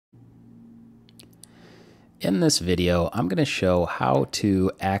In this video, I'm going to show how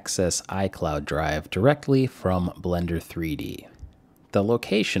to access iCloud Drive directly from Blender 3D. The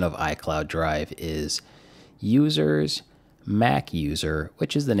location of iCloud Drive is Users, Mac User,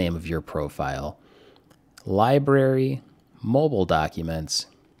 which is the name of your profile, Library, Mobile Documents,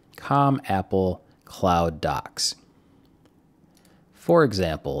 Apple, Cloud Docs. For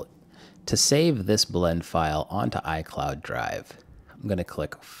example, to save this blend file onto iCloud Drive, I'm going to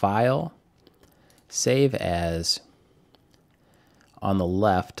click File, Save As. On the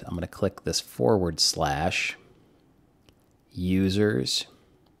left, I'm going to click this / Users,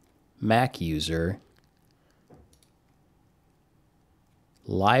 Mac User,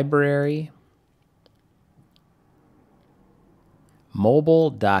 Library,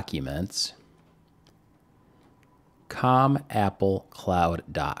 Mobile Documents, Apple Cloud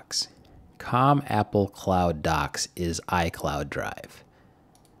Docs. Apple Cloud Docs is iCloud Drive.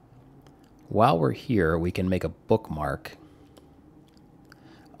 While we're here, we can make a bookmark.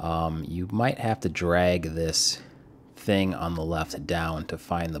 You might have to drag this thing on the left down to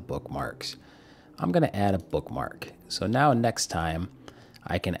find the bookmarks. I'm going to add a bookmark. So now next time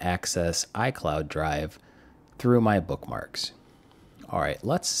I can access iCloud Drive through my bookmarks. All right,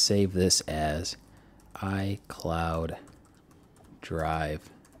 let's save this as iCloud Drive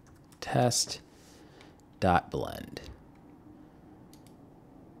test.blend.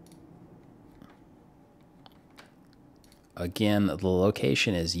 Again, the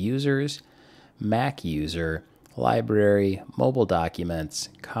location is Users, Mac User, Library, Mobile Documents,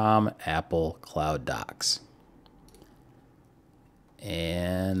 Apple Cloud Docs.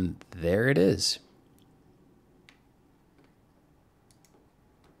 And there it is.